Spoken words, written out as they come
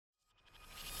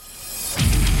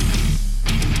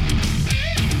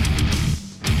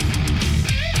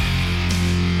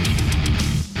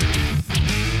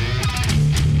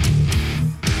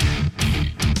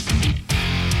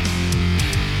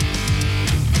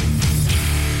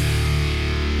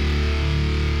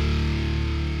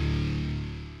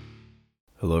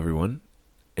Hello, everyone,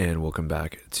 and welcome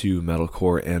back to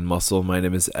Metalcore and Muscle. My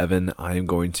name is Evan. I am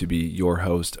going to be your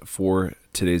host for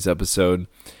today's episode.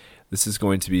 This is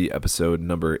going to be episode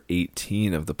number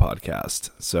 18 of the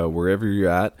podcast. So wherever you're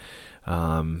at,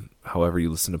 however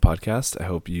you listen to podcasts, I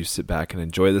hope you sit back and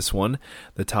enjoy this one.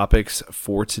 The topics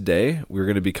for today, we're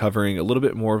going to be covering a little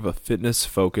bit more of a fitness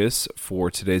focus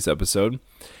for today's episode.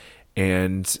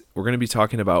 And we're going to be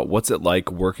talking about what's it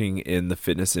like working in the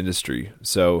fitness industry.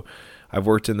 So I've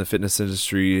worked in the fitness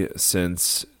industry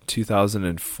since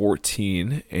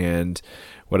 2014, and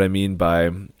what I mean by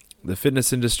the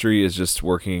fitness industry is just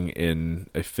working in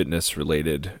a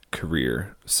fitness-related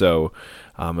career. So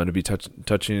I'm going to be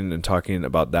touching and talking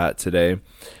about that today,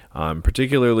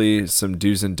 particularly some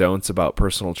do's and don'ts about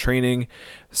personal training.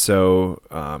 So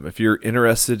if you're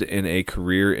interested in a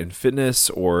career in fitness,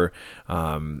 or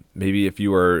maybe if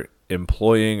you are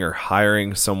employing or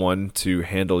hiring someone to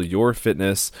handle your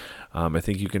fitness, I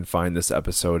think you can find this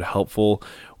episode helpful.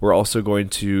 We're also going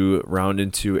to round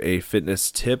into a fitness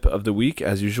tip of the week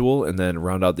as usual, and then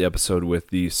round out the episode with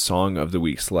the song of the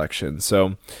week selection.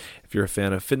 So if you're a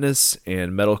fan of fitness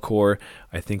and metalcore,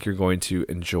 I think you're going to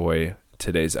enjoy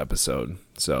today's episode.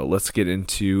 So let's get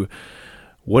into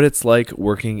what it's like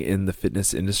working in the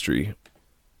fitness industry.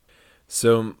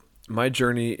 So my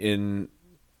journey in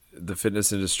the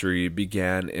fitness industry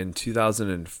began in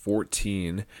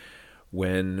 2014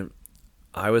 when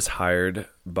I was hired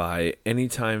by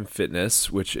Anytime Fitness,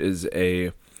 which is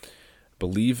I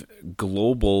believe,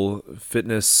 global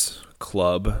fitness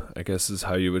club, I guess is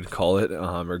how you would call it,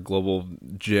 or global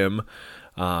gym.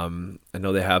 I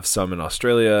know they have some in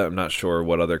Australia. I'm not sure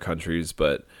what other countries,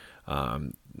 but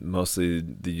mostly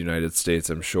the United States,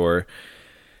 I'm sure.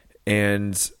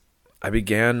 And I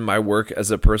began my work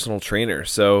as a personal trainer.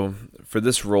 So for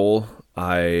this role,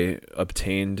 I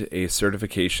obtained a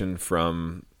certification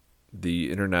from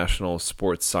the International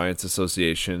Sports Science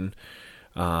Association,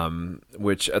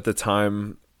 which at the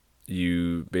time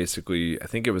you basically, I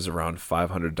think it was around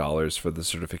 $500 for the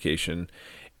certification.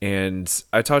 And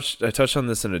I touched on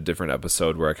this in a different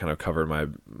episode where I kind of covered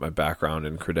my background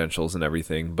and credentials and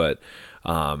everything. But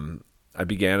I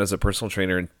began as a personal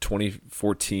trainer in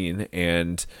 2014,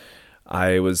 and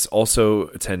I was also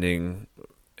attending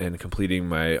and completing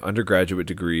my undergraduate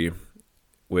degree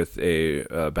with a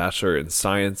Bachelor of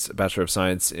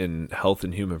Science in Health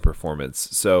and Human Performance.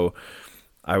 So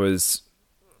I was,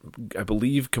 I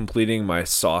believe, completing my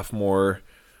sophomore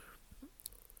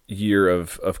year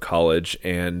of college,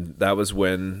 and that was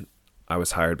when I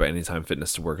was hired by Anytime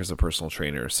Fitness to work as a personal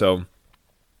trainer. So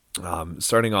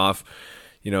starting off,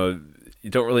 you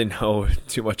don't really know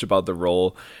too much about the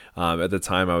role. At the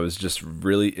time, I was just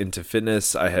really into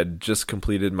fitness. I had just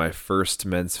completed my first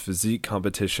men's physique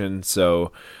competition.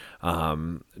 So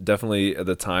definitely at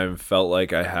the time felt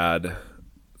like I had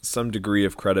some degree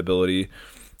of credibility.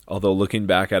 Although looking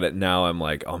back at it now, I'm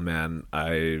like, oh man,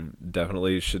 I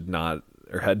definitely should not,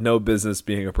 or had no business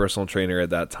being a personal trainer at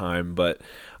that time. But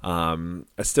I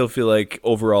still feel like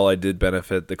overall I did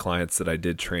benefit the clients that I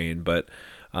did train. But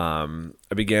I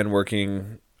began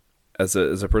working as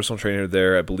a personal trainer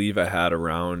there. I believe I had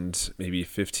around maybe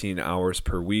 15 hours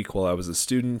per week while I was a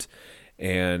student,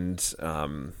 and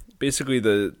basically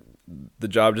the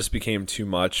job just became too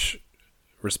much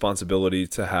responsibility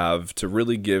to have to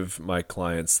really give my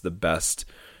clients the best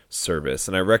service,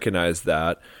 and I recognized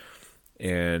that,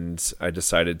 and I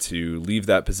decided to leave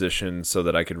that position so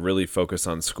that I could really focus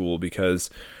on school, because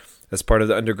as part of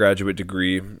the undergraduate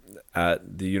degree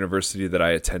at the university that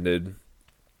I attended,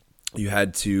 you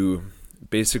had to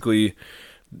basically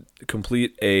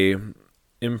complete a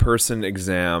in-person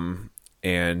exam,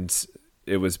 and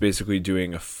it was basically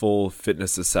doing a full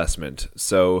fitness assessment.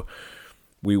 So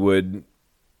we would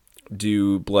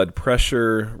do blood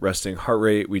pressure, resting heart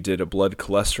rate. We did a blood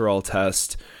cholesterol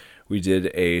test. We did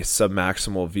a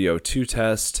submaximal VO2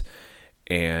 test,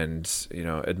 and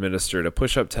administered a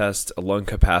push-up test, a lung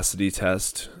capacity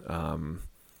test.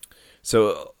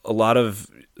 So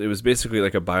it was basically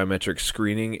like a biometric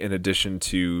screening in addition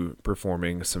to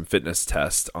performing some fitness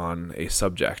tests on a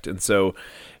subject. And so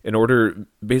in order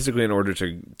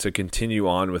to continue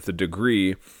on with the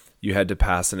degree, you had to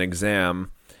pass an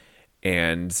exam.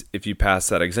 And if you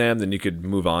passed that exam, then you could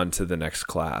move on to the next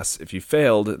class. If you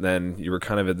failed, then you were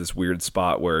kind of at this weird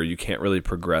spot where you can't really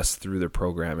progress through the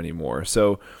program anymore.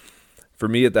 So for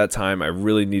me at that time, I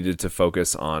really needed to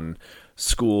focus on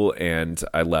school, and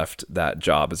I left that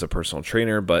job as a personal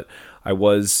trainer. But I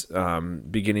was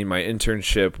beginning my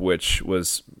internship, which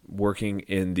was working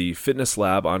in the fitness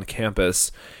lab on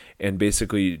campus, and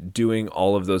basically doing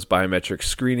all of those biometric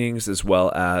screenings as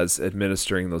well as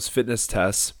administering those fitness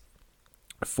tests.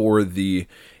 for the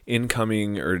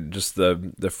incoming or just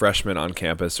the freshmen on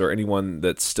campus, or anyone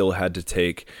that still had to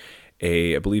take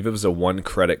I believe it was a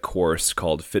 1-credit course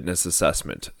called fitness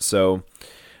assessment. So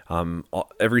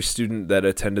every student that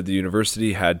attended the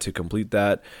university had to complete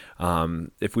that.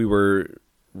 If we were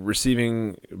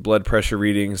receiving blood pressure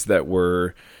readings that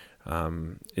were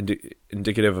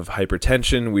indicative of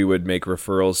hypertension, we would make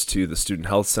referrals to the student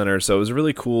health center. So it was a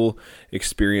really cool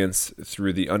experience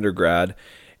through the undergrad.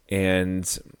 And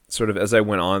sort of as I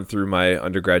went on through my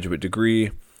undergraduate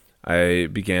degree, I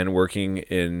began working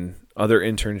in other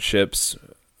internships,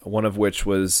 one of which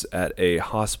was at a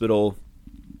hospital.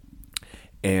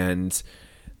 And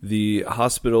the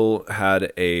hospital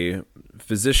had a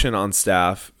physician on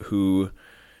staff who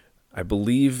I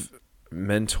believe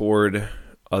mentored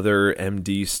other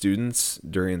MD students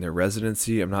during their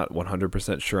residency. I'm not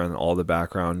 100% sure on all the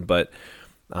background, but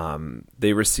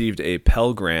they received a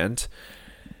Pell Grant.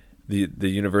 The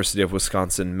University of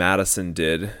Wisconsin-Madison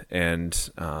did, and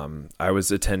I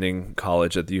was attending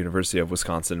college at the University of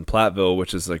Wisconsin-Platteville,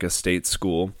 which is like a state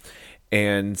school.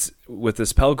 And with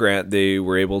this Pell Grant, they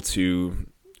were able to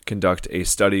conduct a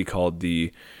study called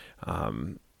the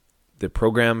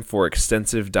Program for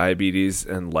Extensive Diabetes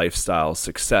and Lifestyle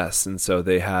Success. And so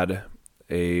they had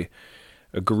a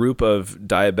group of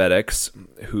diabetics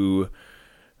who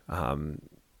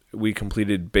we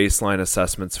completed baseline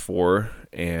assessments for,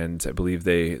 and I believe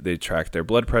they tracked their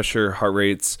blood pressure, heart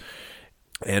rates,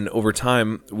 and over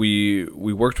time we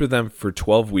worked with them for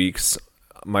 12 weeks.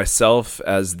 Myself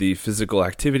as the physical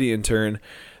activity intern,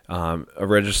 a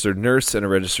registered nurse and a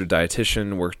registered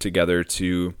dietitian worked together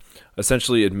to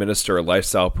essentially administer a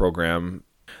lifestyle program.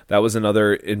 That was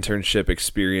another internship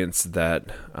experience that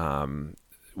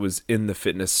was in the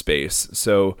fitness space.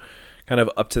 So kind of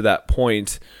up to that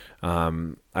point,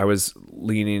 I was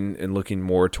leaning and looking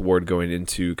more toward going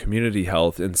into community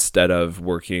health instead of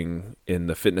working in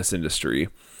the fitness industry.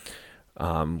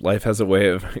 Life has a way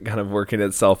of kind of working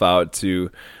itself out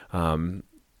to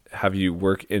have you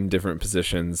work in different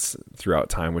positions throughout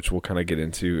time, which we'll kind of get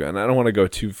into. And I don't want to go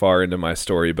too far into my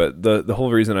story, but the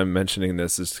whole reason I'm mentioning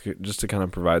this is just to kind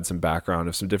of provide some background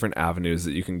of some different avenues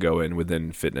that you can go in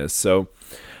within fitness. So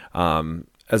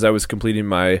as I was completing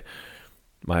my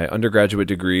undergraduate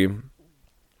degree,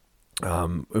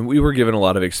 we were given a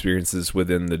lot of experiences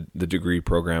within the degree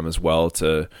program as well.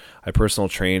 I personal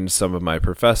trained some of my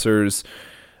professors.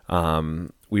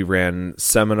 We ran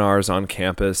seminars on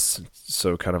campus,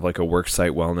 so kind of like a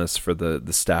worksite wellness for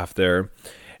the staff there.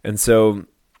 And so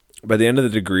by the end of the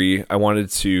degree, I wanted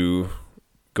to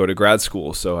go to grad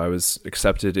school. So I was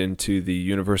accepted into the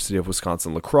University of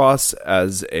Wisconsin-La Crosse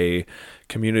as a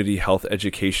community health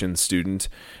education student,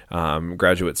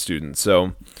 graduate student.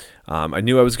 So I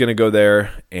knew I was going to go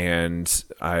there, and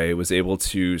I was able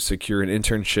to secure an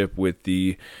internship with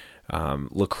the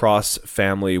La Crosse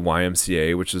Family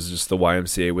YMCA, which is just the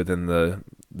YMCA within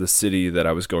the city that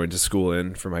I was going to school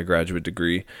in for my graduate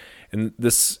degree. And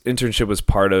this internship was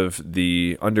part of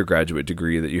the undergraduate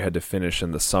degree that you had to finish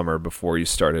in the summer before you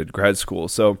started grad school.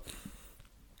 So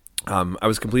I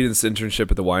was completing this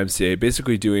internship at the YMCA,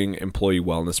 basically doing employee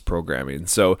wellness programming.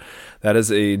 So that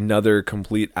is another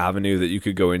complete avenue that you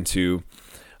could go into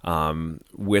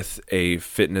with a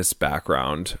fitness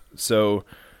background. So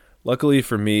luckily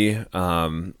for me,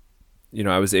 I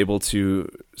was able to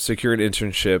secure an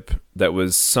internship that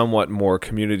was somewhat more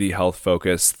community health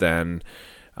focused than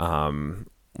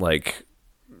like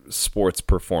sports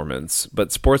performance.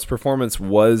 But sports performance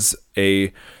was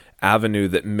a avenue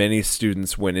that many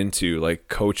students went into, like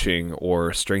coaching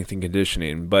or strength and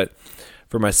conditioning. But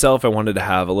for myself, I wanted to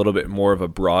have a little bit more of a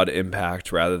broad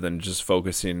impact rather than just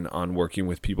focusing on working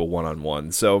with people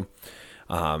one-on-one. So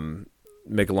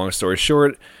make a long story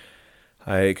short,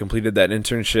 I completed that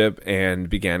internship and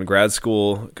began grad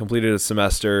school, completed a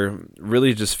semester,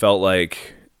 really just felt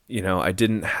like, I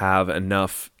didn't have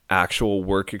enough actual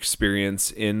work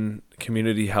experience in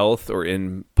community health or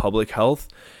in public health.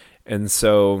 And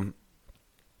so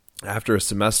after a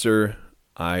semester,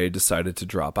 I decided to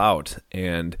drop out.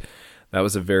 And that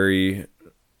was a very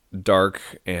dark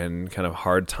and kind of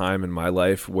hard time in my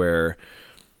life where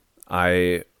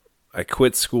I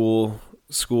quit school.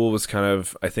 School was kind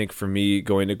of, I think for me,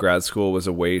 going to grad school was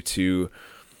a way to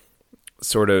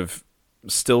sort of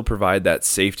still provide that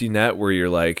safety net where you're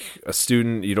like a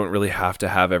student, you don't really have to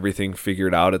have everything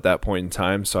figured out at that point in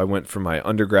time. So I went from my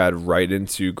undergrad right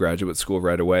into graduate school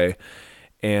right away.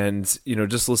 And,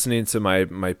 just listening to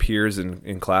my peers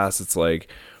in class, it's like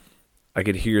I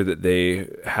could hear that they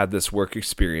had this work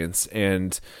experience.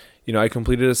 And, I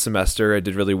completed a semester. I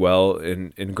did really well.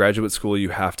 In graduate school, you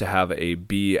have to have a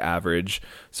B average,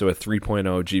 so a 3.0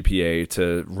 GPA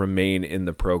to remain in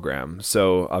the program.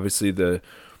 So obviously the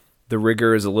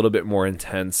rigor is a little bit more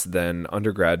intense than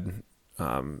undergrad,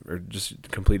 or just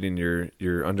completing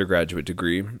your undergraduate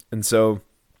degree. And so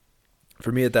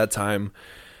for me at that time,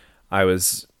 I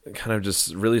was kind of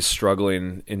just really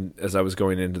struggling as I was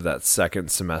going into that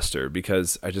second semester,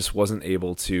 because I just wasn't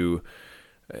able to,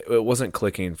 it wasn't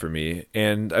clicking for me.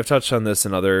 And I've touched on this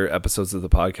in other episodes of the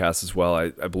podcast as well. I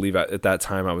believe at that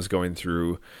time I was going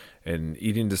through an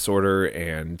eating disorder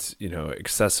and,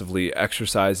 excessively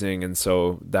exercising. And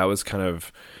so that was kind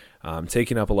of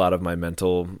taking up a lot of my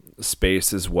mental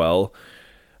space as well.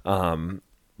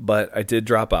 But I did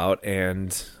drop out,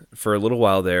 and for a little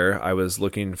while there, I was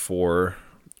looking for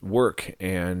work,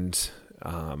 and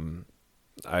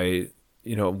I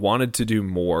wanted to do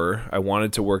more. I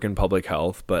wanted to work in public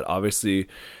health, but obviously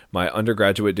my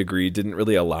undergraduate degree didn't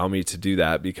really allow me to do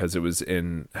that because it was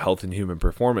in health and human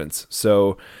performance.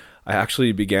 So I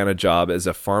actually began a job as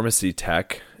a pharmacy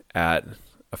tech at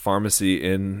a pharmacy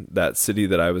in that city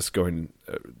that I was going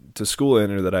to school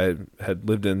in, or that I had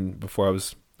lived in before I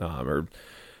was, or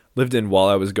lived in while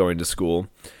I was going to school.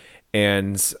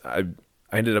 And I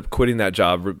ended up quitting that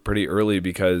job pretty early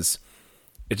because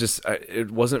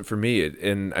it wasn't for me.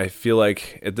 And I feel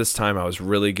like at this time I was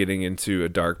really getting into a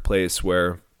dark place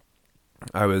where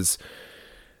I was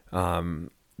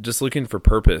just looking for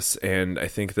purpose. And I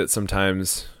think that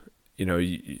sometimes,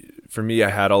 for me, I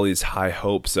had all these high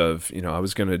hopes of, I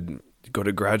was going to go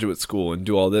to graduate school and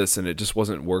do all this, and it just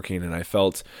wasn't working. And I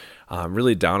felt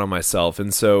really down on myself.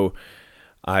 And so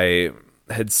I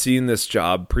had seen this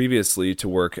job previously to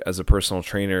work as a personal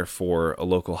trainer for a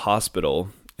local hospital.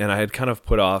 And I had kind of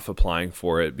put off applying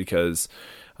for it because,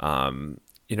 to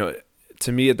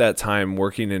me at that time,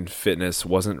 working in fitness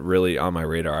wasn't really on my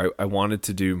radar. I wanted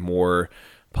to do more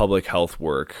public health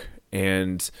work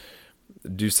and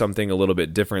do something a little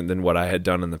bit different than what I had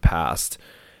done in the past.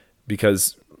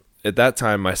 Because at that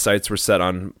time, my sights were set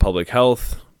on public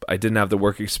health. I didn't have the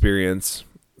work experience.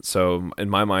 So in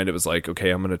my mind, it was like, okay,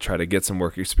 I'm going to try to get some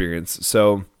work experience.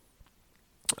 So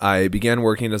I began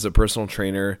working as a personal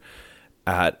trainer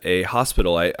at a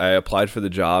hospital. I applied for the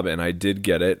job and I did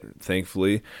get it,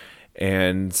 thankfully.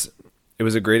 And it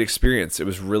was a great experience. It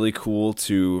was really cool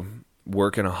to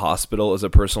work in a hospital as a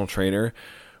personal trainer,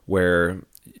 where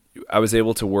I was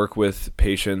able to work with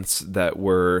patients that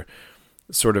were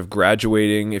sort of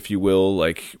graduating, if you will,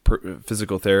 like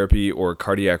physical therapy or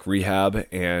cardiac rehab.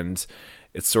 And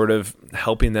it's sort of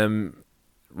helping them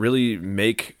really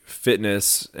make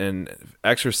fitness and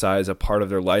exercise a part of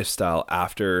their lifestyle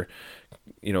after,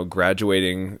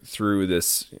 graduating through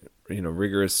this,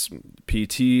 rigorous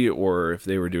PT, or if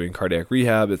they were doing cardiac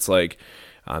rehab, it's like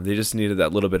they just needed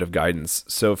that little bit of guidance.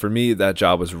 So for me, that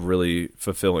job was really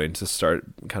fulfilling to start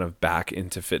kind of back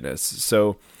into fitness.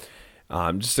 So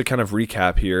just to kind of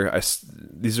recap here,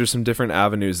 these are some different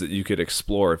avenues that you could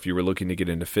explore if you were looking to get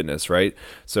into fitness, right?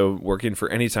 So working for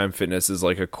Anytime Fitness is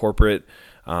like a corporate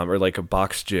or like a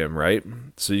box gym, right?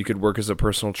 So you could work as a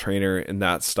personal trainer in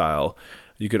that style.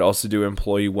 You could also do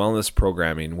employee wellness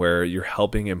programming, where you're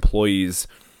helping employees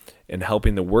and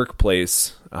helping the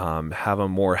workplace have a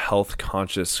more health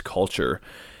conscious culture.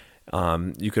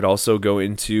 You could also go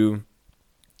into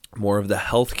more of the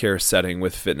healthcare setting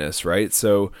with fitness, right?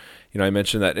 So, I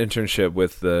mentioned that internship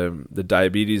with the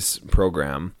diabetes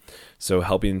program. So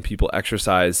helping people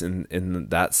exercise in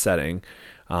that setting.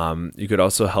 You could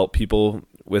also help people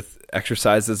with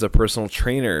exercise as a personal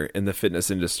trainer in the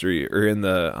fitness industry, or in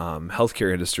the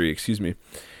healthcare industry, excuse me.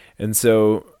 And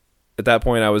so at that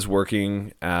point I was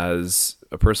working as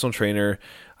a personal trainer.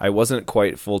 I wasn't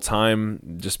quite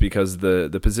full-time, just because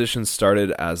the position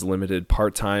started as limited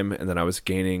part-time, and then I was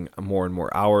gaining more and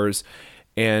more hours.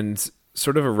 And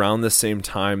sort of around the same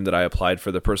time that I applied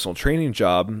for the personal training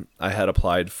job, I had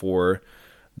applied for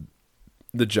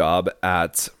the job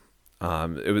at,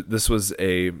 this was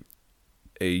a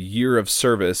year of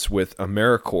service with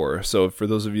AmeriCorps. So for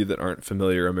those of you that aren't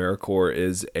familiar, AmeriCorps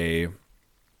is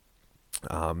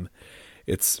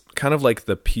it's kind of like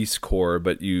the Peace Corps,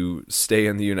 but you stay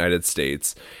in the United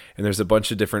States, and there's a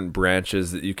bunch of different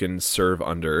branches that you can serve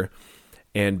under.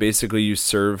 And basically you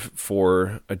serve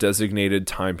for a designated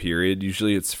time period.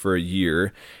 Usually it's for a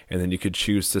year, and then you could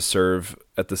choose to serve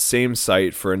at the same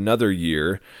site for another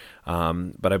year.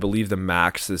 But I believe the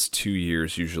max is 2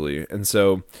 years usually. And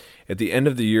so at the end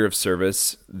of the year of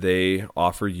service, they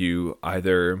offer you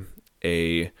either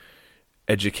a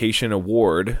education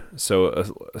award,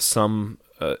 so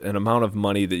an amount of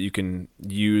money that you can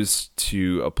use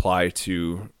to apply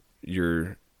to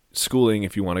your schooling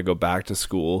if you want to go back to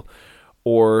school,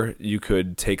 or you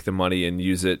could take the money and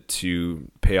use it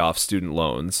to pay off student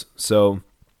loans. So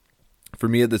for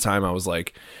me at the time, I was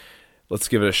like, let's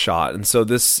give it a shot. And so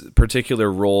this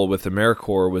particular role with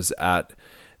AmeriCorps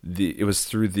was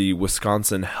through the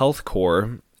Wisconsin Health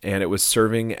Corps, and it was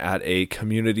serving at a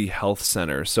community health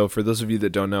center. So for those of you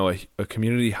that don't know, a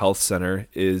community health center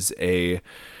is it's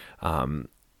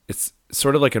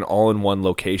sort of like an all-in-one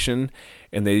location,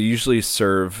 and they usually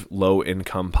serve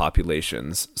low-income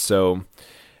populations. So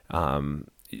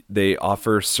they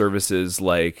offer services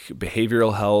like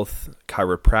behavioral health,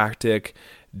 chiropractic,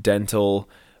 dental,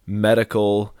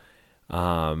 medical,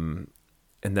 and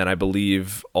then I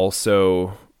believe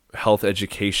also health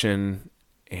education,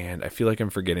 and I feel like I'm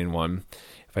forgetting one.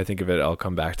 If I think of it, I'll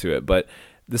come back to it. But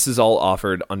this is all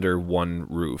offered under one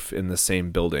roof in the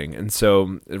same building. And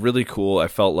so really cool. I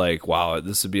felt like, wow,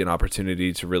 this would be an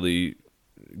opportunity to really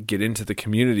get into the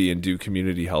community and do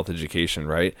community health education,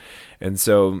 right? And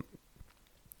so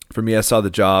for me, I saw the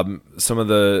job. Some of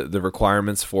the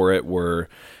requirements for it were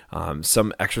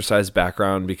some exercise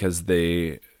background, because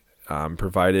they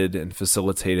provided and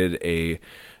facilitated a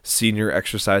senior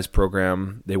exercise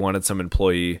program. They wanted some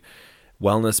employee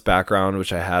wellness background,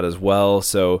 which I had as well.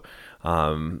 So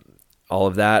all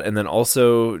of that. And then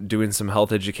also doing some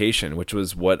health education, which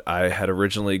was what I had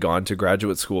originally gone to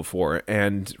graduate school for.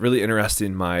 And really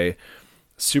interesting, my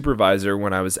supervisor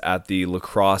when I was at the La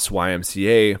Crosse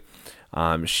YMCA,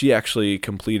 she actually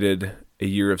completed a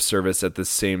year of service at the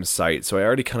same site. So I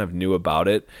already kind of knew about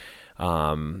it.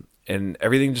 And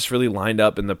everything just really lined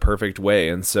up in the perfect way.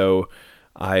 And so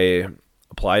I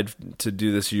applied to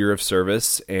do this year of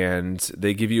service, and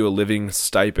they give you a living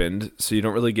stipend. So you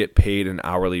don't really get paid an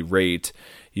hourly rate.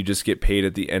 You just get paid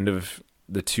at the end of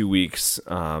the 2 weeks,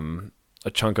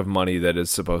 a chunk of money that is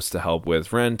supposed to help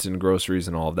with rent and groceries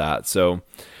and all of that. So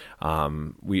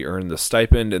we earn the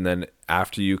stipend, and then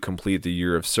after you complete the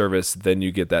year of service, then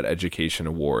you get that education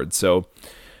award. So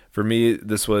for me,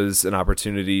 this was an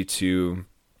opportunity to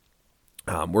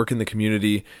work in the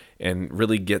community and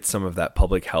really get some of that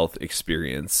public health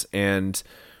experience. And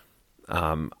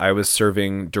I was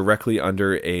serving directly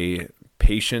under a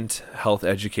patient health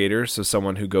educator, so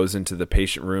someone who goes into the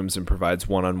patient rooms and provides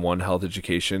one-on-one health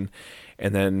education.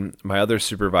 And then my other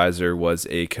supervisor was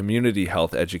a community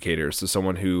health educator, so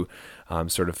someone who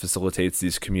sort of facilitates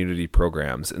these community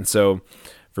programs. And so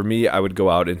for me, I would go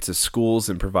out into schools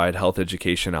and provide health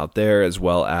education out there, as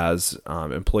well as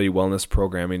employee wellness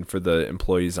programming for the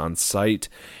employees on site,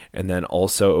 and then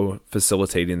also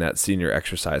facilitating that senior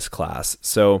exercise class.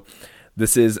 So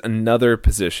this is another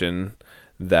position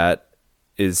that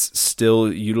is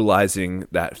still utilizing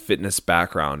that fitness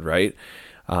background, right?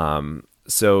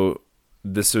 So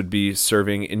this would be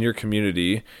serving in your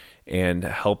community and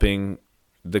helping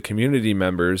the community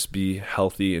members be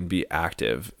healthy and be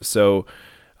active. So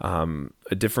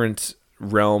a different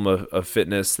realm of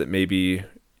fitness that maybe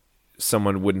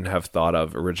someone wouldn't have thought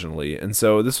of originally. And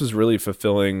so this was really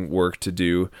fulfilling work to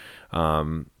do.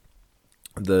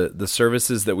 The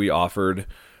services that we offered,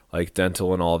 like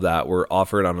dental and all of that, were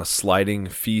offered on a sliding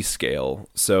fee scale.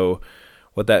 So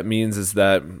what that means is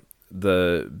that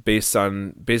based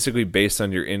on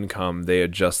your income, they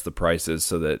adjust the prices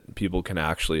so that people can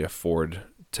actually afford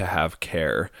to have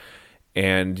care.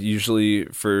 And usually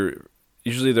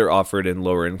they're offered in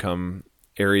lower income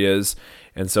areas.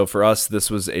 And so for us, this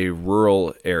was a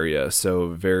rural area. So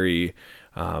a very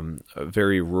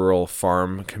rural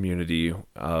farm community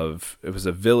it was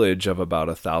a village of about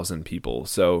 1,000 people.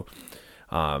 So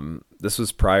this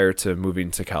was prior to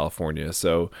moving to California.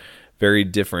 So very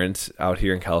different out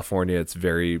here in California. It's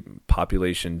very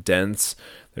population dense.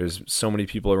 There's so many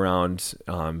people around.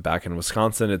 Back in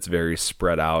Wisconsin, it's very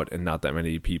spread out and not that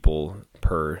many people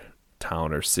per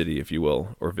town or city, if you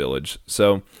will, or village.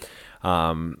 So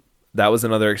that was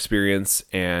another experience.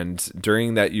 And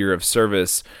during that year of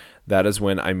service, that is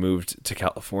when I moved to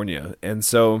California. And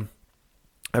so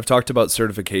I've talked about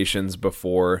certifications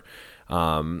before.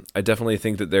 I definitely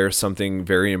think that there's something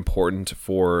very important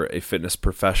for a fitness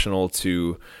professional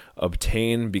to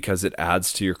obtain, because it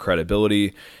adds to your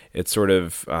credibility. It sort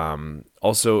of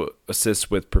also assists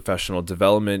with professional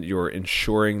development. You're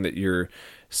ensuring that you're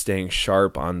staying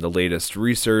sharp on the latest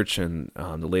research and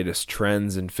the latest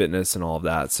trends in fitness and all of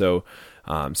that. So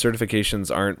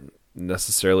certifications aren't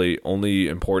necessarily only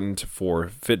important for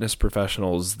fitness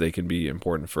professionals. They can be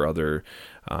important for other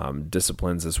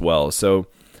disciplines as well. So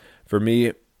for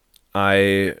me,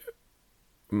 I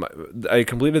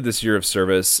completed this year of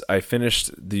service. I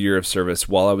finished the year of service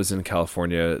while I was in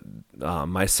California.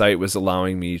 My site was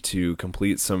allowing me to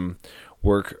complete some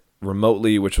work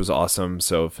remotely, which was awesome.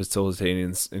 So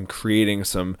facilitating and creating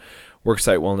some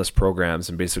worksite wellness programs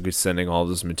and basically sending all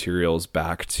those materials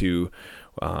back to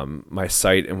my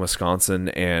site in Wisconsin.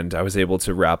 And I was able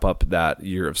to wrap up that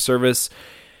year of service.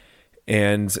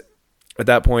 And at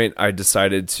that point, I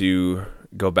decided to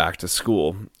go back to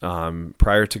school.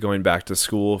 Prior to going back to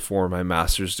school for my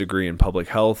master's degree in public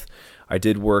health, I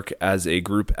did work as a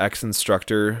Group X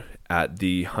instructor at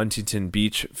the Huntington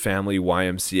Beach Family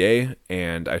YMCA,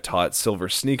 and I taught silver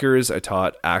sneakers. I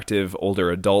taught active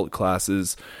older adult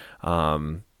classes,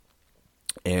 and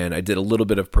I did a little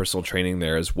bit of personal training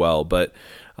there as well. But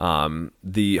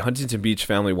the Huntington Beach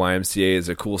Family YMCA is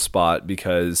a cool spot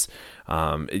because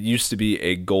it used to be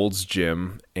a Gold's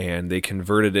Gym, and they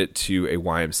converted it to a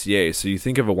YMCA. So you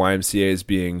think of a YMCA as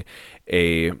being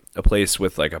a place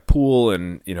with like a pool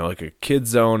and, like a kid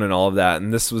zone and all of that.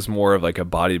 And this was more of like a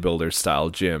bodybuilder style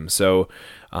gym. So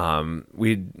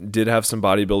we did have some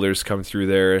bodybuilders come through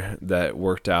there that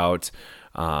worked out.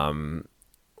 One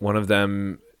of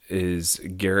them is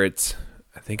Garrett.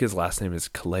 I think his last name is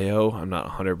Kaleo. I'm not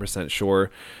 100%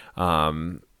 sure.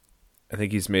 I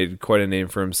think he's made quite a name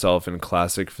for himself in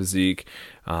classic physique.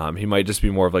 He might just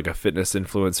be more of like a fitness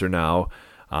influencer now.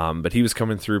 But he was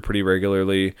coming through pretty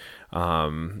regularly.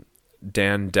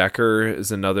 Dan Decker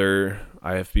is another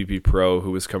IFBB pro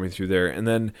who was coming through there. And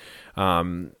then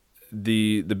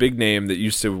the big name that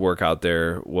used to work out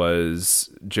there was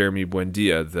Jeremy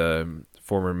Buendia, the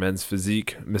former men's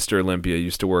physique Mr. Olympia,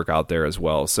 used to work out there as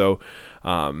well. So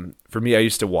for me, I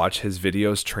used to watch his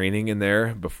videos training in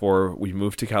there before we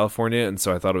moved to California. And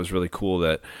so I thought it was really cool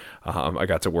that I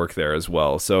got to work there as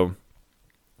well. So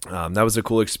that was a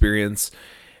cool experience.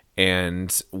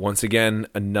 And once again,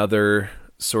 another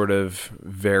sort of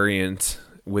variant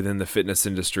within the fitness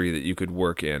industry that you could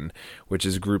work in, which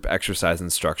is group exercise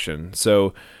instruction.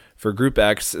 So for Group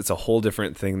X, it's a whole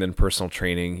different thing than personal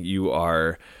training.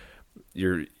 You're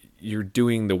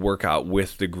doing the workout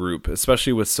with the group,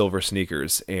 especially with silver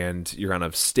sneakers, and you're on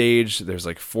a stage. There's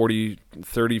like 40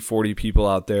 people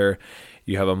out there.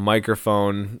 You have a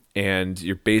microphone, and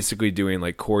you're basically doing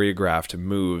like choreographed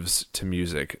moves to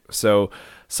music. So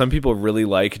some people really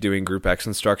like doing Group X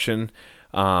instruction.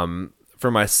 For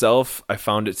myself, I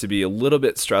found it to be a little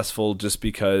bit stressful just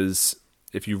because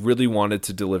if you really wanted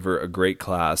to deliver a great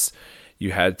class,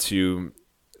 you'd had to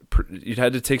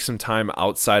take some time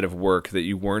outside of work that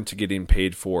you weren't getting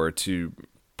paid for to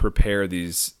prepare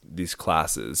these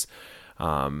classes.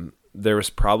 There was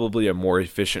probably a more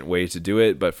efficient way to do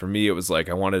it, but for me, it was like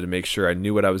I wanted to make sure I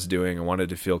knew what I was doing. I wanted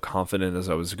to feel confident as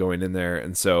I was going in there.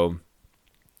 And so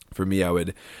for me, I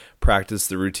would practice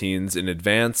the routines in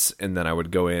advance, and then I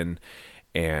would go in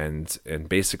and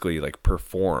basically like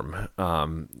perform.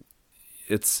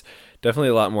 It's definitely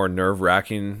a lot more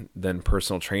nerve-wracking than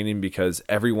personal training because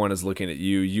everyone is looking at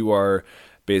you. You are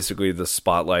basically the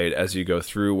spotlight as you go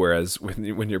through, whereas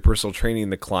when you're personal training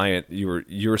the client, you're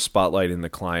spotlighting the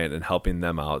client and helping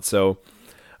them out. So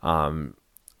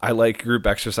I like group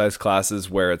exercise classes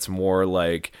where it's more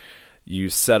like you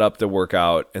set up the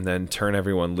workout and then turn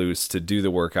everyone loose to do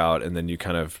the workout, and then you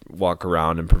kind of walk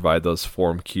around and provide those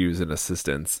form cues and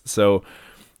assistance. So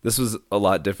this was a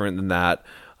lot different than that.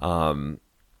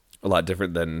 A lot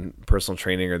different than personal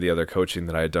training or the other coaching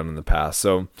that I had done in the past.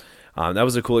 So that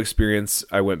was a cool experience.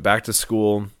 I went back to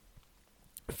school,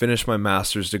 finished my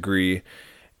master's degree,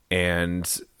 and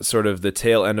sort of the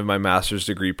tail end of my master's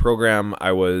degree program,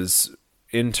 I was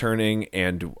interning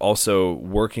and also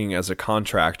working as a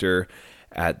contractor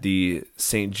at the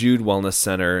St. Jude Wellness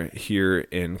Center here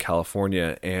in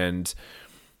California. And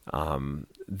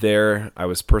there I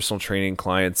was personal training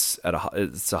clients at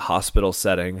it's a hospital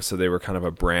setting. So they were kind of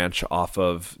a branch off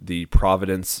of the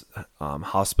Providence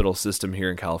hospital system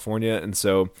here in California. And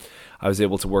so I was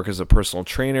able to work as a personal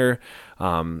trainer,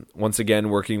 once again,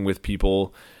 working with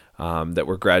people that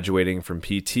were graduating from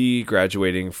PT,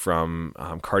 graduating from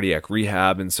cardiac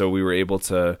rehab. And so we were able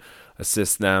to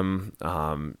assist them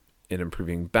in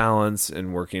improving balance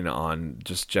and working on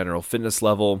just general fitness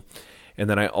level. And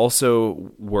then I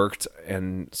also worked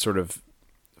and sort of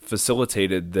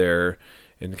facilitated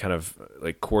and kind of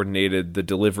like coordinated the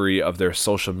delivery of their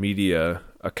social media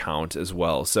account as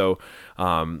well. So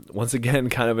once again,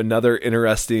 kind of another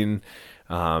interesting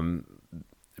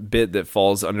bit that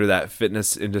falls under that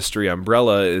fitness industry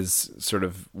umbrella is sort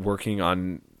of working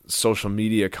on social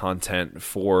media content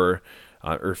for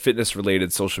or fitness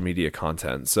related social media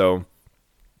content. So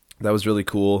that was really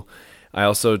cool. I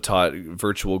also taught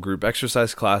virtual group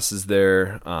exercise classes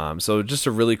there. So just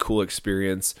a really cool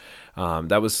experience.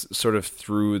 That was sort of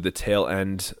through the tail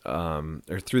end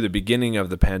or through the beginning of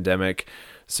the pandemic.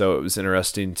 So it was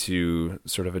interesting to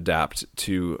sort of adapt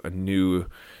to a new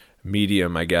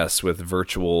medium, I guess, with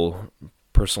virtual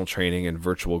personal training and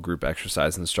virtual group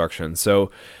exercise instruction. So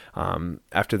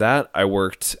after that, I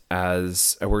worked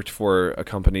for a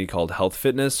company called Health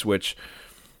Fitness, which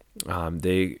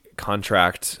they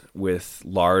contract with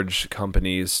large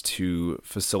companies to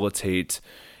facilitate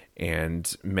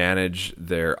and manage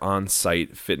their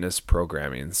on-site fitness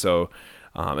programming. So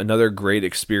another great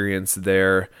experience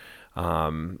there.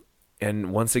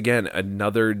 And once again,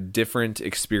 another different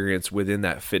experience within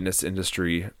that fitness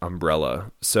industry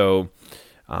umbrella. So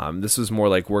this was more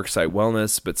like worksite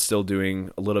wellness, but still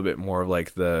doing a little bit more of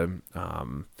like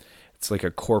it's like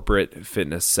a corporate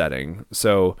fitness setting.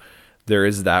 So there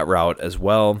is that route as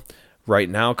well. Right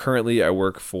now, currently, I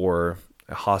work for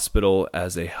a hospital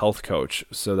as a health coach.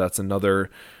 So that's another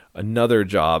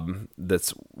job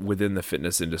that's within the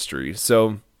fitness industry.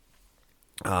 So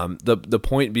the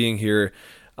point being here,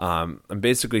 I'm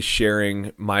basically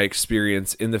sharing my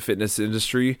experience in the fitness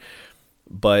industry,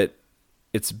 but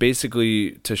it's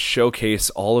basically to showcase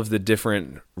all of the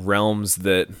different realms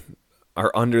that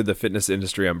are under the fitness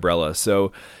industry umbrella.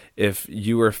 So if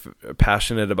you are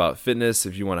passionate about fitness,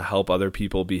 if you want to help other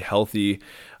people be healthy,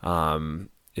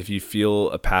 if you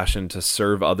feel a passion to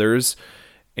serve others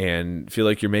and feel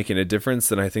like you're making a difference,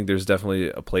 then I think there's definitely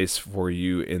a place for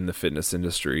you in the fitness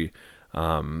industry.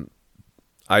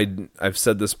 I've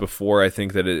said this before. I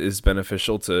think that it is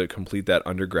beneficial to complete that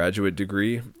undergraduate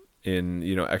degree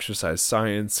in, exercise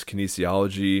science,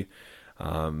 kinesiology.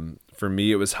 For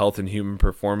me, it was health and human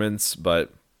performance,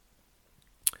 but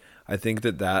I think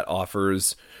that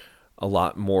offers a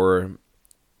lot more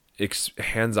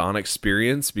hands-on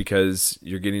experience because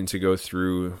you're getting to go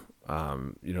through,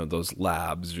 those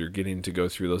labs, you're getting to go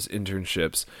through those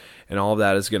internships, and all of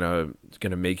that is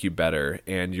gonna make you better.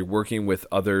 And you're working with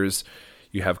others.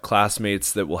 You have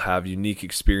classmates that will have unique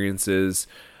experiences.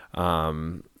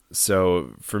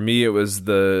 So for me, it was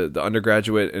the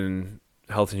undergraduate in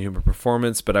health and human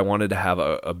performance, but I wanted to have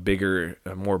a bigger,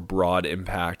 a more broad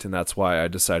impact. And that's why I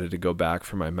decided to go back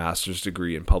for my master's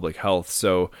degree in public health.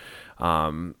 So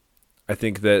I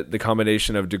think that the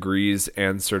combination of degrees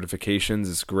and certifications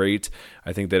is great.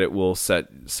 I think that it will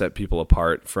set people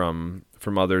apart from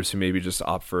others who maybe just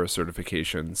opt for a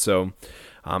certification. So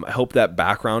I hope that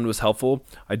background was helpful.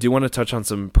 I do want to touch on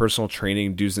some personal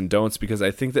training do's and don'ts because I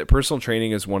think that personal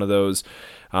training is one of those,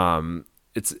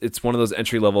 it's one of those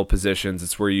entry level positions.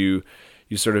 It's where you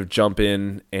sort of jump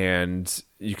in and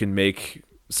you can make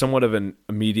somewhat of an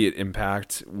immediate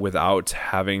impact without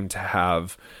having to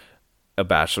have a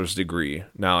bachelor's degree.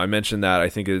 Now, I mentioned that I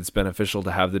think it's beneficial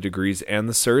to have the degrees and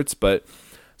the certs, but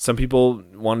some people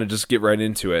want to just get right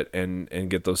into it and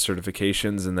get those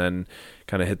certifications and then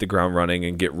kind of hit the ground running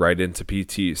and get right into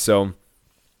PT. So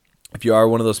if you are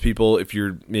one of those people, if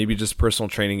you're maybe just personal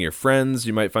training your friends,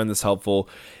 you might find this helpful.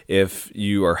 If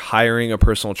you are hiring a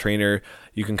personal trainer,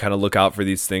 you can kind of look out for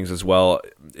these things as well.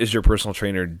 Is your personal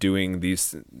trainer doing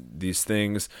these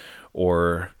things,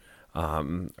 or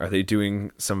are they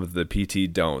doing some of the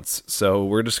PT don'ts? So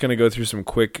we're just going to go through some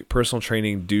quick personal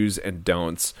training do's and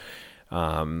don'ts.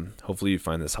 Hopefully you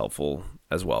find this helpful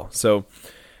as well. So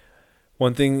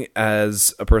one thing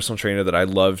as a personal trainer that I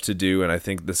love to do, and I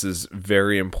think this is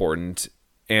very important,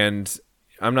 and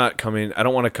I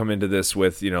don't want to come into this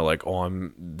with,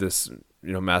 I'm this,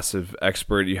 massive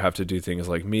expert. You have to do things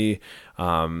like me.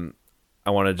 I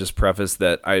want to just preface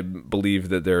that I believe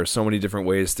that there are so many different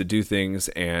ways to do things,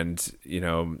 and,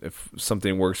 if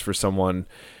something works for someone,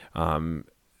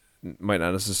 might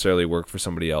not necessarily work for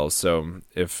somebody else. So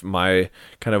if my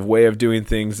kind of way of doing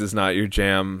things is not your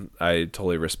jam, I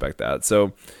totally respect that.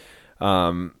 So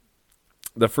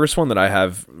the first one that I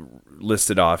have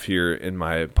listed off here in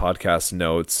my podcast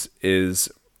notes is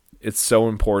it's so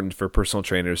important for personal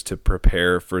trainers to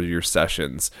prepare for your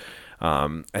sessions.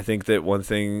 I think that one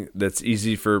thing that's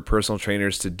easy for personal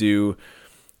trainers to do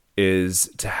is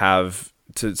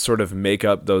to sort of make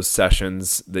up those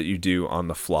sessions that you do on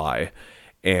the fly.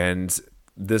 And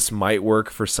this might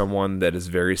work for someone that is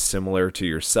very similar to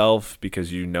yourself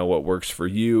because you know what works for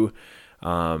you.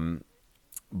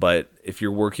 But if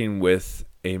you're working with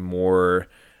a more,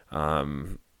 I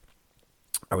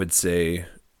would say,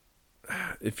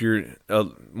 if you're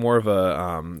more of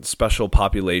a special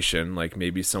population, like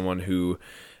maybe someone who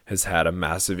has had a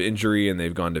massive injury and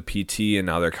they've gone to PT and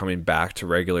now they're coming back to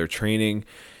regular training,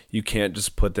 you can't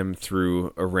just put them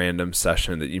through a random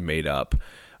session that you made up.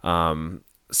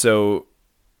 So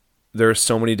there are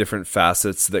so many different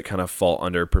facets that kind of fall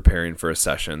under preparing for a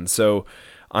session. So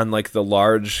on like the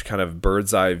large kind of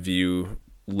bird's eye view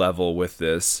level with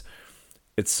this,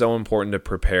 it's so important to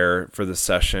prepare for the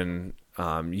session,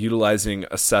 utilizing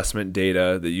assessment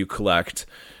data that you collect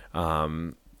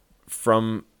from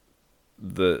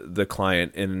the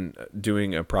client in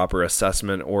doing a proper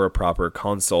assessment or a proper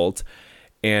consult,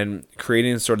 and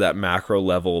creating sort of that macro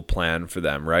level plan for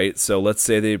them, right? So let's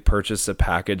say they purchase a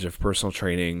package of personal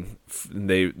training.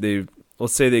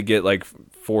 Let's say they get like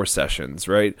 4 sessions,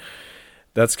 right?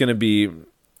 That's going to be,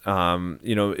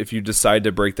 if you decide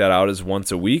to break that out as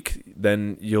once a week,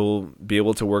 then you'll be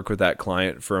able to work with that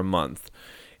client for a month.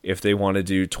 If they want to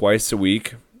do twice a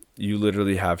week, you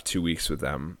literally have 2 weeks with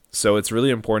them. So it's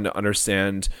really important to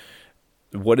understand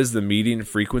what is the meeting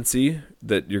frequency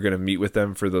that you're going to meet with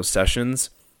them for those sessions.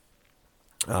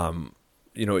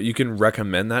 You can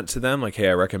recommend that to them. Like, hey,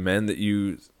 I recommend that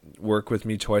you work with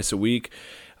me twice a week.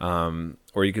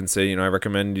 Or you can say, I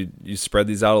recommend you spread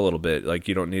these out a little bit. Like,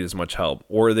 you don't need as much help.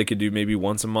 Or they could do maybe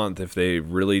once a month if they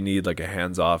really need like a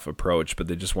hands-off approach, but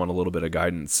they just want a little bit of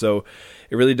guidance. So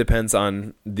it really depends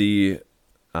on the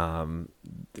kind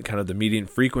of the meeting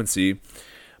frequency.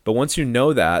 But once you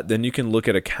know that, then you can look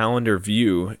at a calendar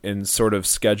view and sort of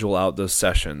schedule out those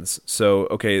sessions. So,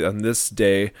 okay, on this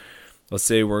day, let's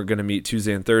say we're going to meet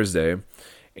Tuesday and Thursday,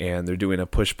 and they're doing a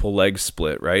push-pull leg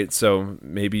split, right? So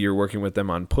maybe you're working with them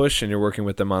on push and you're working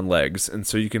with them on legs. And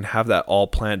so you can have that all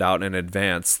planned out in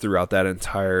advance throughout that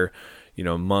entire,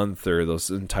 month or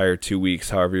those entire 2 weeks,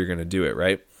 however you're going to do it,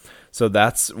 right? So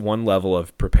that's one level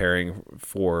of preparing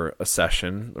for a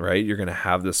session, right? You're going to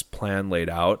have this plan laid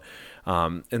out.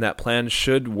 And that plan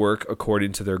should work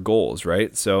according to their goals,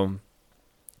 right? So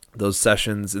those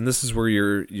sessions, and this is where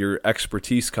your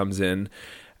expertise comes in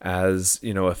as,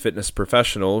 a fitness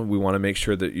professional. We want to make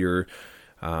sure that you're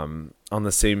on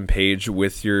the same page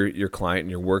with your client and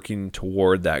you're working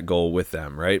toward that goal with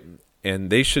them, right?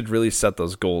 And they should really set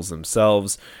those goals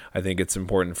themselves. I think it's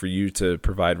important for you to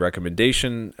provide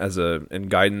recommendation and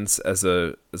guidance as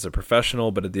a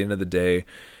professional, but at the end of the day,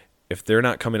 if they're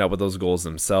not coming up with those goals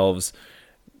themselves,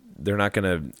 they're not going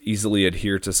to easily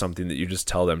adhere to something that you just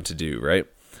tell them to do, right?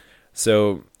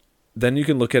 So then you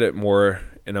can look at it more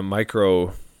in a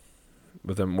micro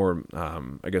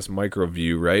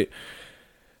view, right?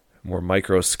 More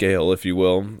micro scale, if you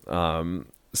will.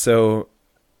 So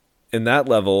in that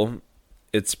level,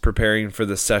 it's preparing for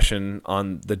the session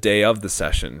on the day of the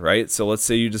session, right? So let's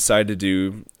say you decide to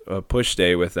do a push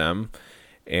day with them,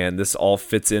 and this all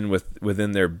fits in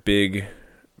within their big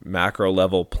macro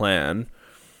level plan.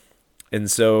 And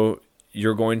so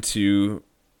you're going to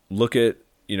look at,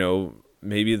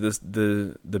 maybe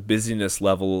the busyness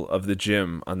level of the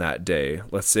gym on that day.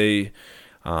 Let's say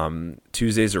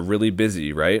Tuesdays are really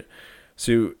busy, right?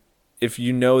 So if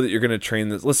you know that you're going to train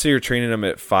this, let's say you're training them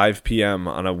at 5 p.m.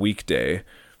 on a weekday,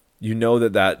 you know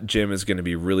that gym is going to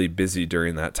be really busy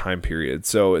during that time period.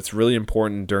 So it's really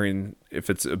important if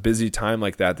it's a busy time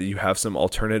like that you have some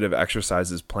alternative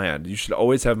exercises planned. You should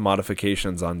always have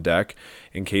modifications on deck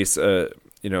in case a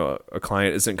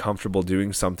client isn't comfortable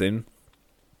doing something.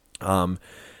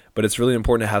 But it's really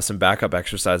important to have some backup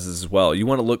exercises as well. You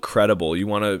want to look credible. You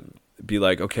want to be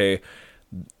like, okay,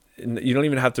 you don't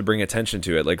even have to bring attention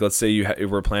to it. Like, let's say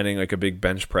we're planning like a big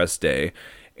bench press day,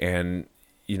 and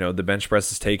the bench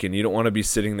press is taken. You don't want to be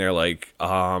sitting there like,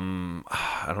 I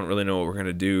don't really know what we're going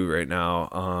to do right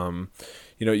now.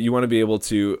 You want to be able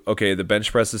to, okay, the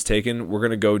bench press is taken. We're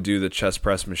going to go do the chest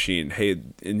press machine. Hey,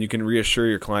 and you can reassure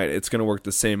your client it's going to work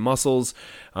the same muscles.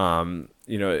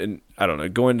 And I don't know,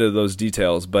 go into those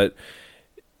details, but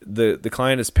the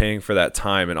client is paying for that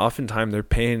time, and oftentimes they're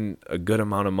paying a good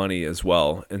amount of money as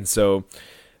well. And so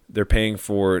they're paying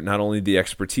for not only the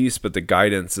expertise, but the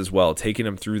guidance as well, taking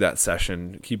them through that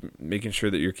session, making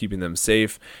sure that you're keeping them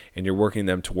safe and you're working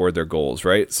them toward their goals,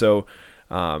 right? So,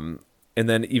 and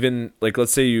then even like,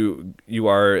 let's say you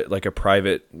are like a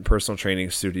private personal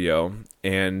training studio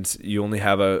and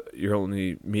you're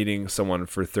only meeting someone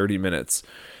for 30 minutes.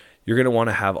 You're going to want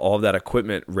to have all of that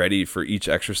equipment ready for each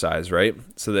exercise, right?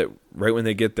 So that right when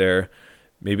they get there,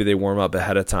 maybe they warm up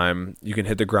ahead of time. You can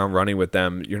hit the ground running with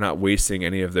them. You're not wasting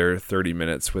any of their 30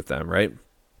 minutes with them, right?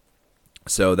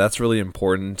 So that's really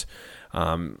important,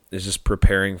 is just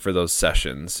preparing for those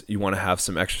sessions. You want to have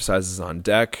some exercises on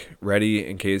deck ready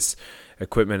in case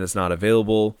equipment is not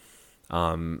available.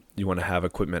 You want to have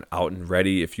equipment out and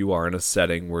ready if you are in a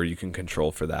setting where you can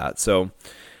control for that. So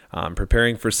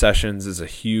preparing for sessions is a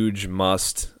huge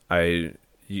must.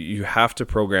 You have to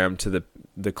program to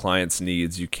the client's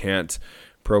needs. You can't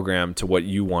program to what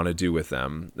you want to do with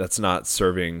them. That's not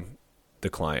serving the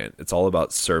client. It's all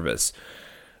about service.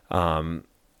 The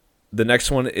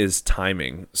next one is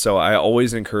timing. So I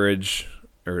always encourage,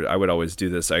 or I would always do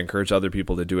this, I encourage other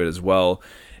people to do it as well,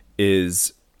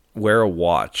 is wear a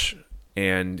watch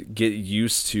and get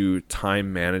used to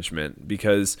time management,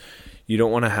 because you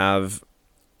don't want to have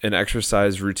an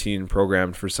exercise routine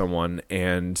programmed for someone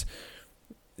and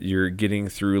you're getting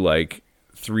through like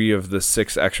 3 of the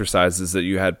 6 exercises that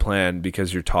you had planned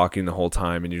because you're talking the whole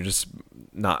time and you're just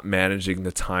not managing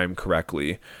the time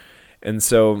correctly. And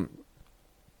so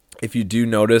if you do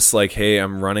notice like, hey,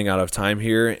 I'm running out of time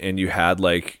here, and you had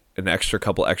like an extra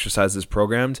couple exercises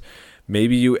programmed,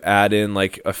 maybe you add in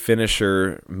like a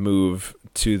finisher move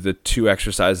to the 2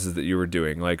 exercises that you were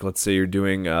doing. Like, let's say you're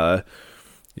doing,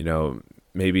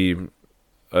 maybe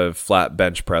a flat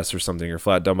bench press or something, or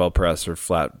flat dumbbell press, or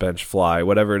flat bench fly,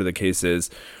 whatever the case is.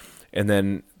 And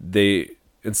then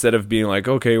instead of being like,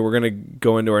 okay, we're going to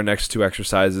go into our next 2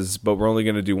 exercises, but we're only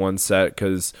going to do 1 set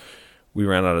because we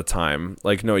ran out of time.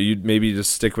 Like, no, you'd maybe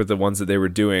just stick with the ones that they were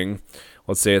doing.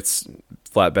 Let's say it's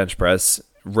flat bench press.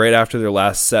 Right after their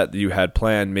last set that you had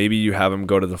planned, maybe you have them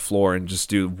go to the floor and just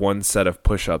do 1 set of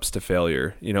push-ups to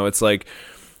failure. It's like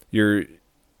you're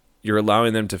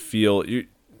allowing them to feel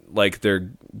like they're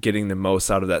getting the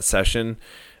most out of that session,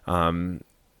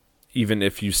 even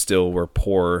if you still were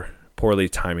poorly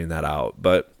timing that out.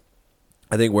 But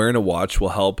I think wearing a watch will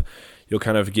help. You'll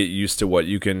kind of get used to what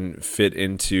you can fit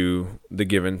into the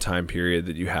given time period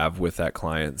that you have with that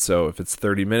client. So if it's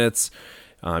 30 minutes,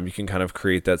 you can kind of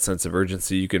create that sense of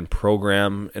urgency. You can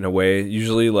program in a way,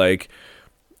 usually like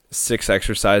 6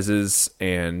 exercises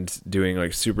and doing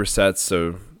like supersets.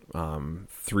 So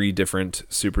 3 different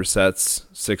supersets,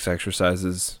 6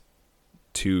 exercises,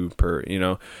 2 per,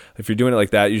 if you're doing it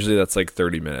like that, usually that's like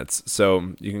 30 minutes.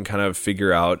 So you can kind of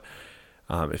figure out,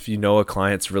 if you know a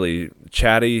client's really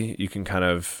chatty, you can kind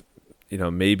of,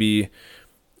 maybe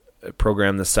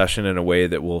program the session in a way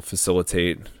that will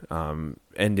facilitate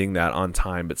ending that on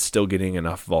time, but still getting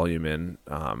enough volume in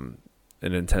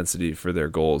and intensity for their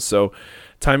goals. So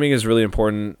timing is really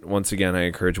important. Once again, I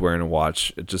encourage wearing a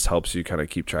watch. It just helps you kind of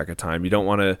keep track of time. You don't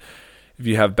want to, if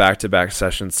you have back-to-back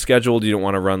sessions scheduled, you don't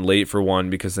want to run late for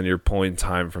one, because then you're pulling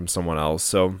time from someone else.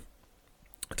 So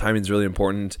timing is really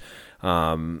important.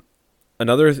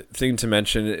 Another thing to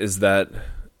mention is that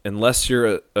unless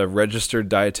you're a registered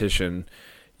dietitian,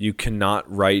 you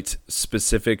cannot write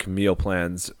specific meal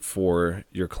plans for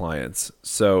your clients.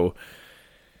 So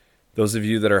those of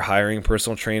you that are hiring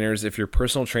personal trainers, if your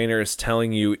personal trainer is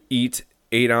telling you eat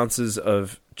 8 ounces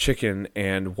of chicken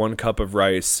and 1 cup of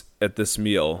rice at this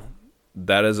meal,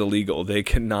 that is illegal. They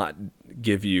cannot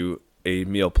give you a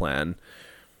meal plan.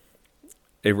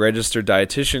 A registered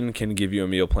dietitian can give you a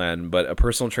meal plan, but a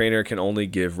personal trainer can only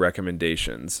give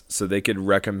recommendations. So they could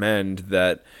recommend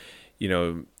that,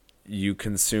 you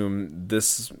consume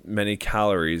this many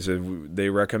calories. They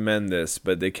recommend this,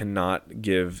 but they cannot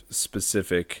give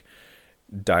specific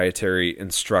dietary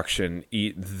instruction.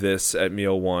 Eat this at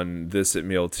meal 1, this at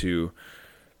meal 2.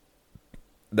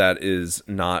 That is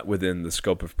not within the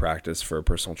scope of practice for a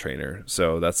personal trainer.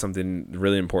 So that's something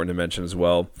really important to mention as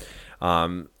well.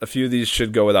 A few of these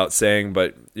should go without saying,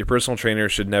 but your personal trainer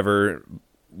should never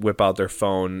whip out their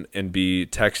phone and be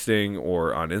texting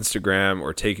or on Instagram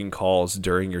or taking calls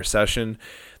during your session.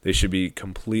 They should be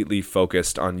completely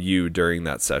focused on you during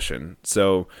that session.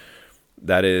 So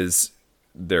that is,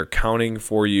 they're counting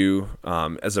for you.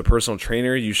 As a personal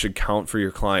trainer, you should count for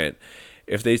your client.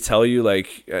 If they tell you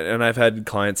like, and I've had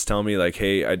clients tell me like,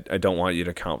 hey, I don't want you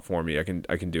to count for me. I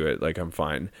can do it. Like, I'm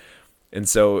fine. And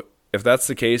so if that's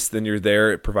the case, then you're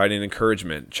there providing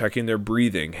encouragement, checking their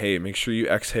breathing. Hey, make sure you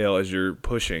exhale as you're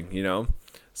pushing,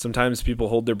 Sometimes people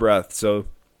hold their breath. So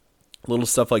little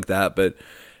stuff like that, but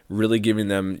really giving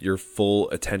them your full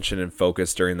attention and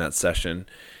focus during that session.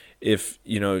 If,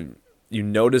 you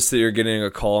notice that you're getting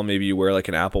a call, maybe you wear like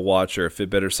an Apple Watch or a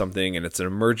Fitbit or something, and it's an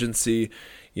emergency.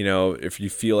 If you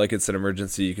feel like it's an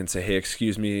emergency, you can say, hey,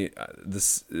 excuse me,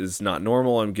 this is not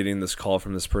normal. I'm getting this call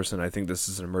from this person. I think this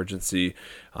is an emergency.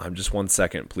 Just 1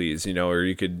 second, please. Or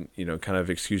you could, kind of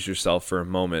excuse yourself for a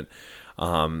moment.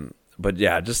 But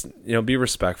yeah, just, be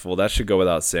respectful. That should go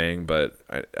without saying, but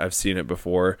I've seen it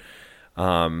before.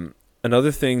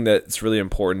 Another thing that's really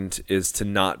important is to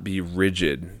not be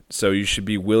rigid. So you should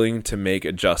be willing to make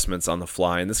adjustments on the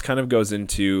fly. And this kind of goes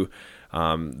into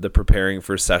the preparing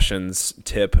for sessions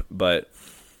tip, but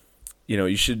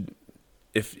you should,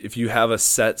 if you have a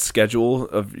set schedule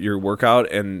of your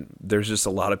workout and there's just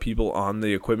a lot of people on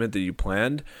the equipment that you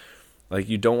planned, like,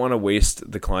 you don't want to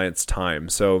waste the client's time.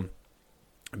 So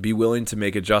be willing to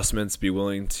make adjustments, be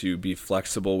willing to be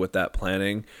flexible with that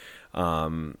planning.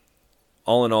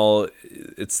 All in all,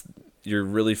 it's you're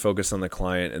really focused on the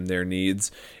client and their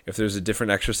needs. If there's a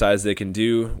different exercise they can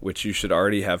do, which you should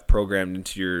already have programmed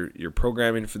into your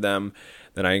programming for them,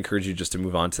 then I encourage you just to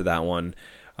move on to that one.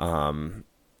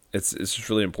 It's just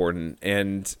really important.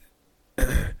 And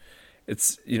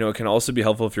it's, it can also be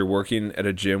helpful if you're working at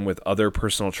a gym with other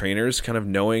personal trainers, kind of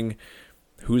knowing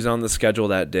who's on the schedule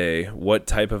that day, what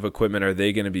type of equipment are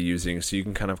they going to be using, so you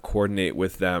can kind of coordinate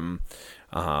with them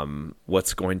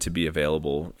what's going to be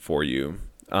available for you.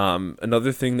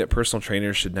 Another thing that personal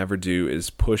trainers should never do is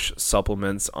push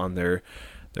supplements on their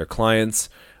clients.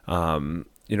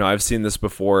 I've seen this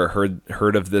before,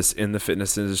 heard of this in the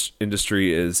fitness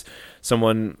industry, is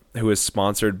someone who is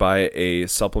sponsored by a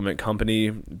supplement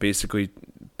company basically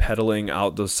peddling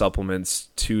out those supplements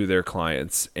to their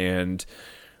clients. And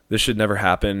this should never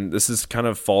happen. This is kind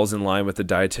of falls in line with the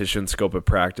dietitian scope of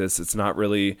practice. It's not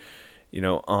really,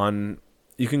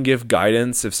 you can give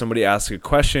guidance. If somebody asks a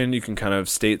question, you can kind of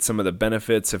state some of the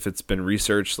benefits if it's been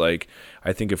researched. Like,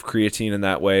 I think of creatine in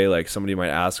that way. Like, somebody might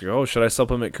ask, oh, should I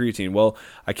supplement creatine? Well,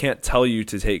 I can't tell you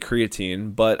to take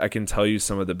creatine, but I can tell you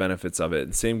some of the benefits of it.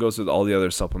 And same goes with all the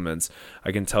other supplements.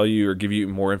 I can tell you or give you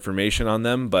more information on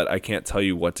them, but I can't tell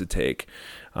you what to take.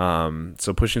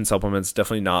 So pushing supplements,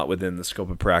 definitely not within the scope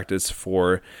of practice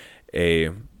for a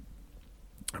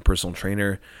personal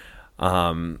trainer.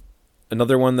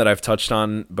 Another one that I've touched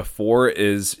on before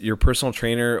is your personal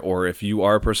trainer, or if you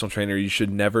are a personal trainer, you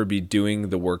should never be doing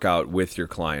the workout with your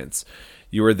clients.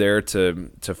 You are there to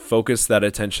focus that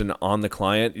attention on the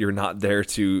client. You're not there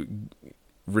to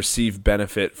receive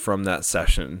benefit from that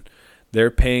session.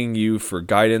 They're paying you for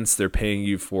guidance. They're paying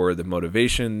you for the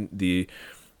motivation, the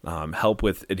help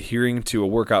with adhering to a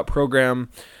workout program,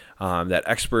 that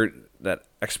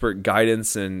expert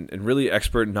guidance and really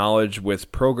expert knowledge with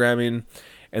programming,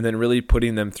 and then really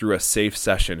putting them through a safe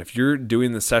session. If you're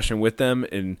doing the session with them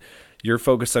and you're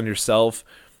focused on yourself,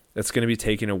 that's going to be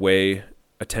taking away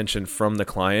attention from the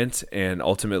client, and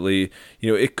ultimately,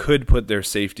 it could put their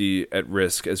safety at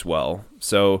risk as well.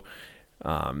 So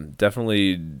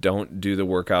definitely don't do the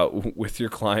workout with your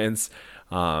clients.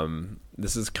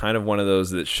 This is kind of one of those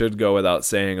that should go without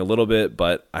saying a little bit,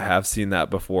 but I have seen that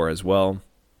before as well.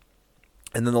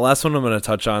 And then the last one I'm going to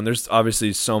touch on, there's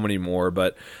obviously so many more,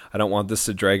 but I don't want this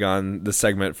to drag on the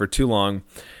segment for too long.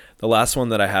 The last one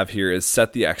that I have here is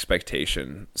set the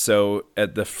expectation. So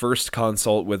at the first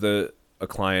consult with a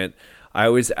client, I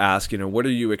always ask, what are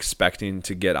you expecting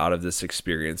to get out of this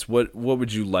experience? What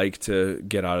would you like to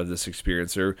get out of this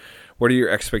experience? Or what are your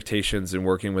expectations in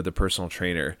working with a personal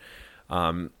trainer?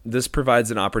 This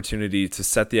provides an opportunity to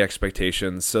set the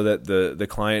expectations so that the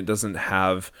client doesn't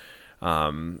have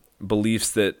beliefs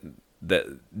that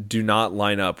do not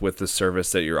line up with the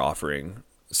service that you're offering.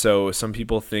 So some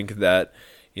people think that,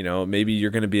 maybe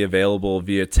you're going to be available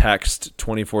via text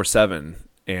 24/7.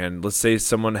 And let's say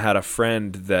someone had a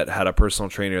friend that had a personal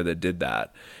trainer that did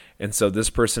that. And so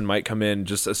this person might come in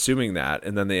just assuming that,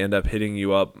 and then they end up hitting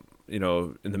you up, in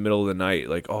the middle of the night,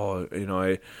 like, oh,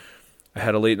 I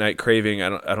had a late night craving. I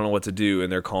don't know what to do.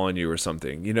 And they're calling you or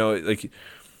something, like,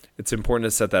 it's important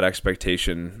to set that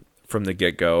expectation from the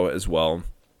get-go as well.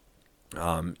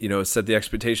 Set the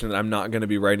expectation that I'm not going to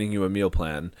be writing you a meal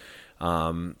plan.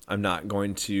 I'm not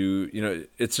going to,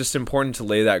 it's just important to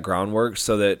lay that groundwork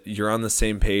so that you're on the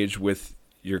same page with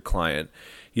your client.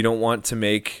 You don't want to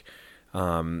make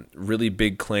really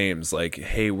big claims like,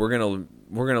 hey, we're going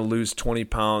to lose 20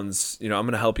 pounds. I'm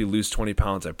going to help you lose 20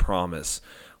 pounds. I promise.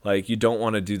 Like, you don't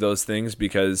want to do those things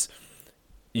because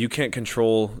you can't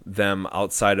control them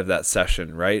outside of that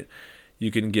session, right? You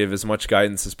can give as much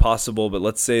guidance as possible, but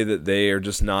let's say that they are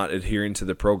just not adhering to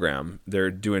the program.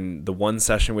 They're doing the one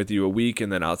session with you a week,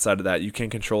 and then outside of that, you can't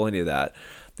control any of that.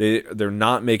 They're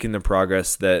not making the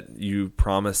progress that you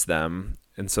promised them,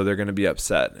 and so they're going to be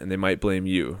upset, and they might blame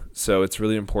you. So it's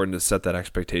really important to set that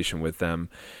expectation with them,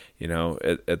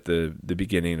 at the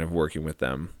beginning of working with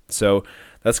them. So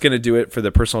that's going to do it for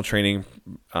the personal training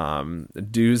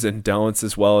do's and don'ts,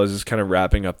 as well as just kind of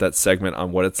wrapping up that segment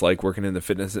on what it's like working in the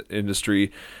fitness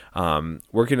industry.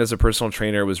 Working as a personal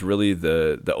trainer was really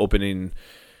the opening,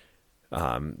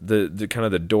 the kind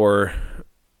of the door,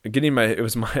 it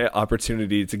was my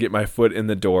opportunity to get my foot in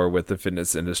the door with the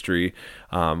fitness industry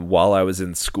while I was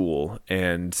in school.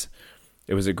 And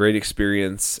it was a great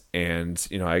experience, and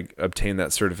I obtained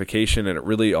that certification, and it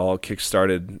really all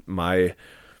kickstarted my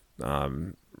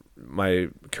my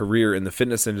career in the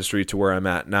fitness industry to where I'm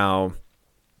at now,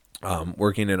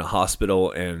 working in a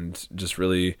hospital and just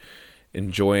really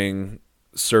enjoying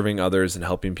serving others and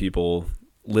helping people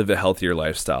live a healthier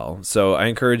lifestyle. So I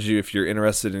encourage you, if you're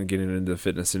interested in getting into the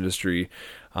fitness industry,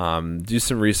 do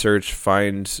some research,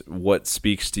 find what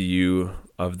speaks to you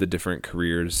of the different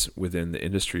careers within the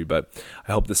industry. But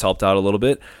I hope this helped out a little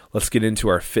bit. Let's get into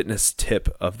our fitness tip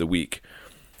of the week.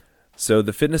 So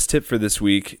the fitness tip for this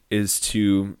week is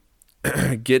to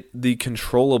get the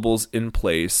controllables in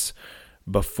place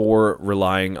before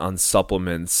relying on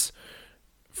supplements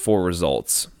for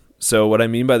results. So what I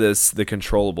mean by this, the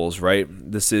controllables, right?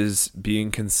 This is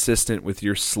being consistent with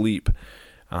your sleep,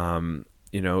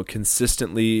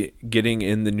 consistently getting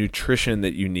in the nutrition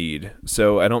that you need.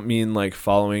 So I don't mean like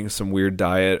following some weird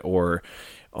diet or,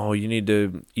 oh, you need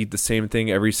to eat the same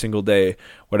thing every single day.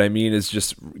 What I mean is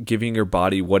just giving your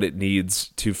body what it needs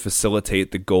to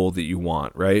facilitate the goal that you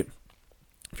want, right?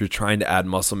 If you're trying to add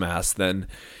muscle mass, then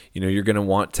you're going to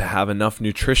want to have enough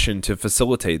nutrition to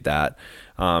facilitate that.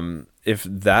 If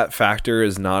that factor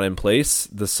is not in place,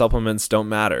 the supplements don't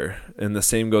matter. And the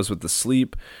same goes with the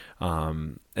sleep.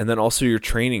 And then also your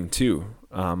training too.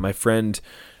 My friend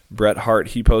Bret Hart,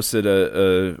 he posted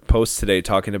a post today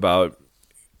talking about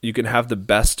you can have the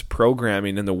best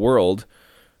programming in the world,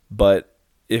 but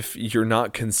if you're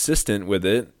not consistent with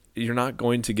it, you're not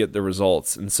going to get the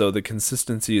results. And so the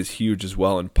consistency is huge as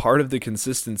well. And part of the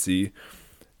consistency,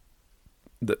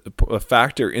 a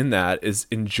factor in that is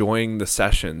enjoying the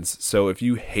sessions. So if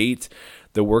you hate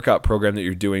the workout program that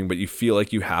you're doing, but you feel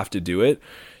like you have to do it,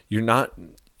 you're not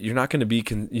going to be,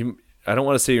 I don't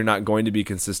want to say you're not going to be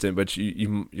consistent, but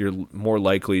you're more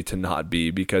likely to not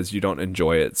be because you don't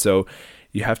enjoy it. So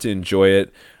you have to enjoy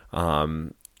it.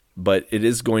 But it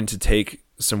is going to take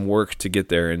some work to get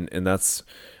there. And that's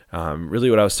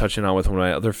really what I was touching on with one of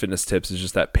my other fitness tips, is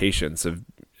just that patience of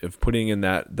putting in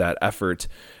that effort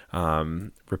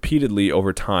repeatedly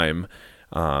over time,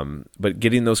 but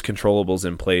getting those controllables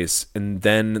in place, and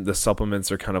then the supplements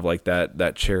are kind of like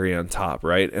that cherry on top,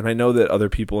 right? And I know that other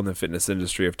people in the fitness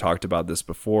industry have talked about this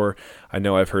before. I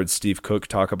know I've heard Steve Cook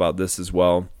talk about this as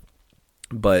well,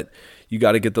 but you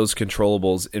got to get those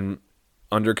controllables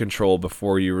under control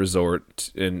before you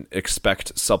resort and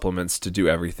expect supplements to do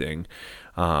everything.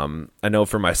 I know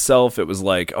for myself, it was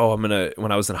like, when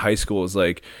I was in high school, it was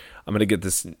like, I'm going to get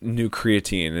this new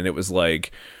creatine. And it was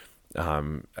like, I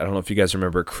don't know if you guys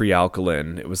remember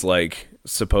Crealkaline. It was like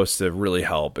supposed to really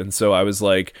help. And so I was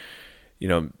like,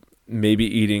 maybe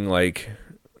eating like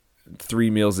 3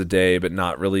 meals a day, but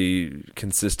not really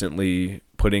consistently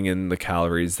putting in the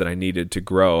calories that I needed to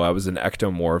grow. I was an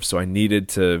ectomorph, so I needed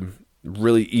to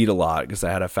really eat a lot because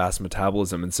I had a fast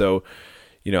metabolism. And so,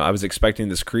 I was expecting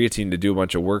this creatine to do a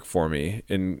bunch of work for me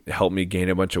and help me gain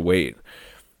a bunch of weight,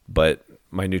 but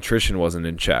my nutrition wasn't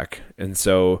in check. And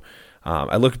so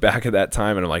I look back at that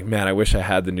time and I'm like, man, I wish I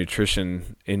had the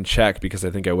nutrition in check, because I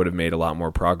think I would have made a lot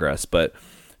more progress. But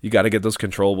you got to get those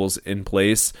controllables in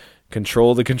place,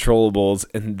 control the controllables,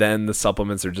 and then the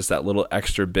supplements are just that little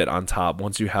extra bit on top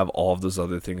once you have all of those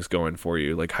other things going for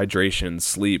you, like hydration,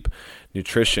 sleep,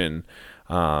 nutrition,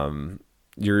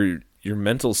 your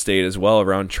mental state as well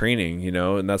around training,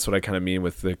 and that's what I kind of mean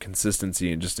with the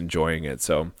consistency and just enjoying it.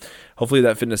 So hopefully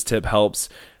that fitness tip helps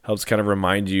kind of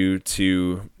remind you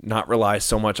to not rely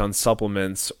so much on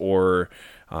supplements or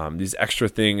these extra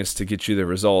things to get you the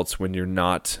results when you're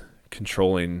not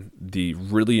controlling the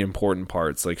really important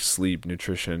parts like sleep,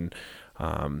 nutrition,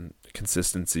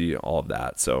 consistency, all of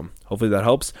that. So hopefully that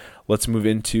helps. Let's move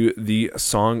into the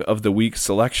Song of the Week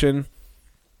selection.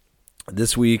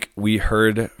 This week we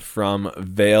heard from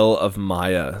Veil of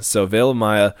Maya. So Veil of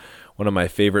Maya, one of my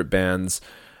favorite bands.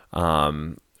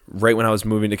 Right when I was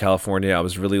moving to California, I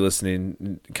was really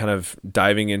listening, kind of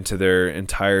diving into their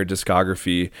entire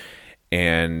discography,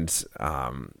 and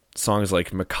songs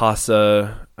like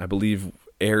Mikasa, I believe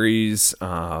Aries,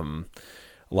 a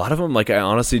lot of them, like I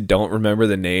honestly don't remember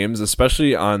the names,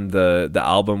 especially on the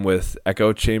album with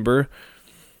Echo Chamber.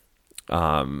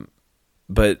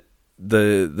 But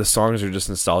the songs are just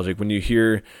nostalgic. When you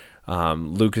hear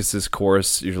Lucas's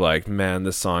chorus, you're like, man,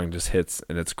 this song just hits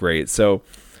and it's great. So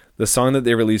the song that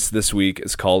they released this week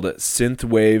is called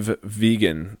Synthwave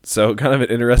Vegan. So kind of an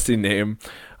interesting name.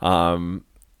 I'm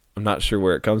not sure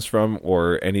where it comes from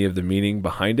or any of the meaning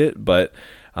behind it, but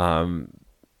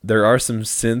there are some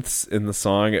synths in the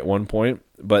song at one point.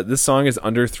 But this song is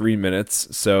under 3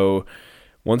 minutes, so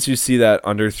once you see that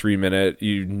under 3 minute,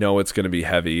 you know it's going to be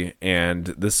heavy, and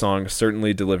this song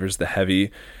certainly delivers the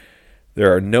heavy.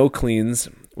 There are no cleans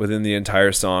within the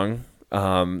entire song.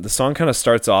 The song kind of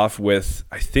starts off with,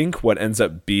 I think, what ends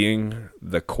up being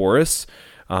the chorus.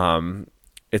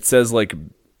 It says like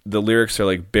the lyrics are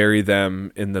like, bury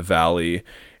them in the valley.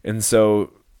 And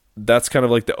so that's kind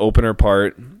of like the opener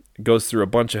part. It goes through a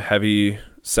bunch of heavy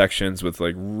sections with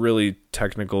like really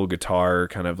technical guitar,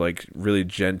 kind of like really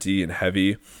genty and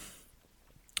heavy,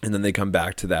 and then they come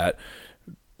back to that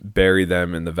Bury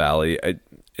Them in the Valley.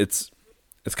 It's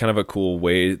kind of a cool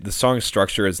way. The song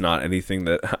structure is not anything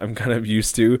that I'm kind of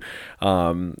used to,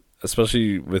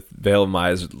 especially with Veil of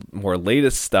Maya's more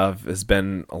latest stuff has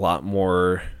been a lot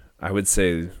more, I would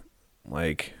say,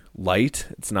 like light.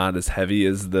 It's not as heavy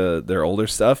as their older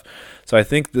stuff. So I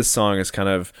think this song is kind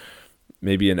of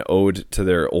maybe an ode to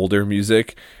their older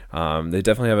music. They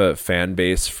definitely have a fan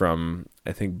base from,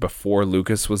 I think, before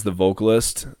Lucas was the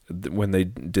vocalist, when they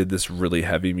did this really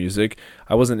heavy music.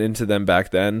 I wasn't into them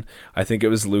back then. I think it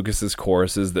was Lucas's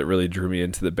choruses that really drew me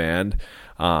into the band.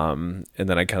 And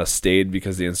then I kind of stayed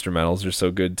because the instrumentals are so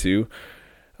good too.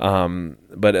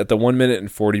 But at the 1 minute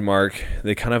and 40 mark,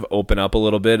 they kind of open up a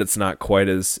little bit. It's not quite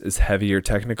as heavy or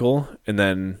technical. And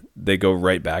then they go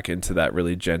right back into that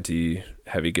really genty,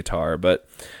 heavy guitar. But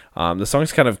the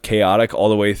song's kind of chaotic all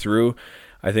the way through.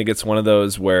 I think it's one of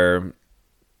those where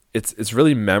it's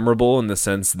really memorable in the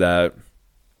sense that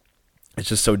it's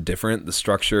just so different. The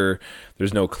structure,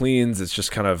 there's no cleans. It's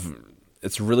just kind of,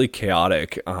 it's really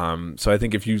chaotic. So I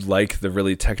think if you like the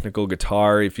really technical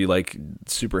guitar, if you like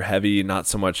super heavy, not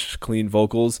so much clean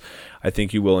vocals, I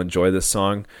think you will enjoy this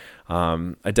song.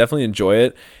 I definitely enjoy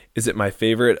it. Is it my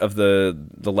favorite of the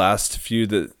last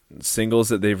few singles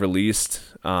that they've released?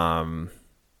 Probably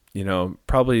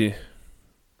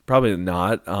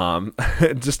not.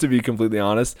 Just to be completely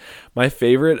honest, my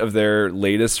favorite of their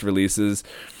latest releases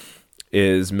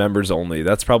is Members Only.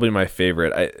 That's probably my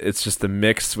favorite. It's just the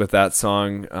mix with that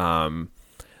song.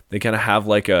 They kind of have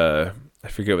like I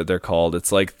forget what they're called.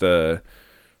 It's like the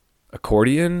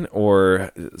accordion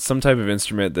or some type of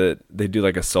instrument that they do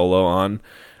like a solo on.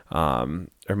 Or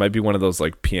it might be one of those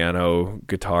like piano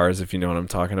guitars, if you know what I'm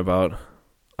talking about.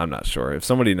 I'm not sure. If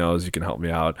somebody knows, you can help me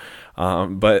out.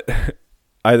 But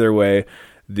either way,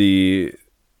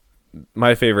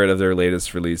 my favorite of their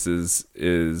latest releases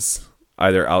is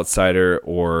either Outsider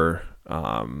or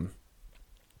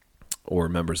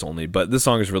Members Only. But this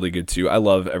song is really good too. I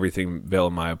love everything Veil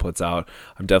of Maya puts out.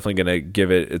 I'm definitely going to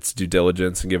give it its due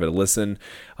diligence and give it a listen.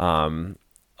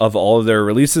 Of all of their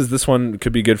releases, this one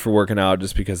could be good for working out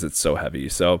just because it's so heavy.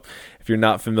 So if you're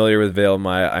not familiar with Veil of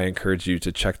Maya, I encourage you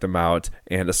to check them out,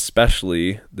 and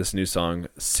especially this new song,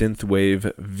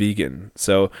 Synthwave Vegan.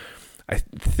 So I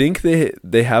think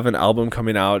they have an album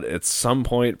coming out at some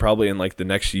point, probably in like the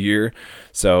next year.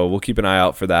 So we'll keep an eye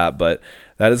out for that. But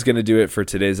that is going to do it for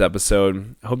today's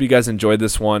episode. I hope you guys enjoyed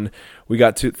this one. We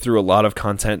got through a lot of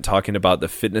content talking about the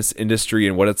fitness industry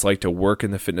and what it's like to work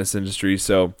in the fitness industry.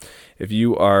 So if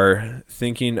you are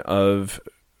thinking of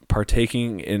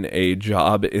partaking in a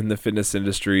job in the fitness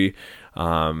industry,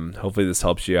 hopefully this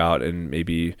helps you out and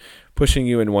maybe pushing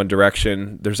you in one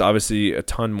direction. There's obviously a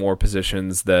ton more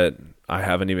positions that I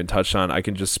haven't even touched on. I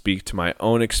can just speak to my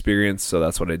own experience, so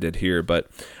that's what I did here. But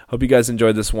hope you guys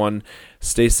enjoyed this one.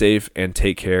 Stay safe and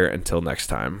take care until next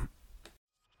time.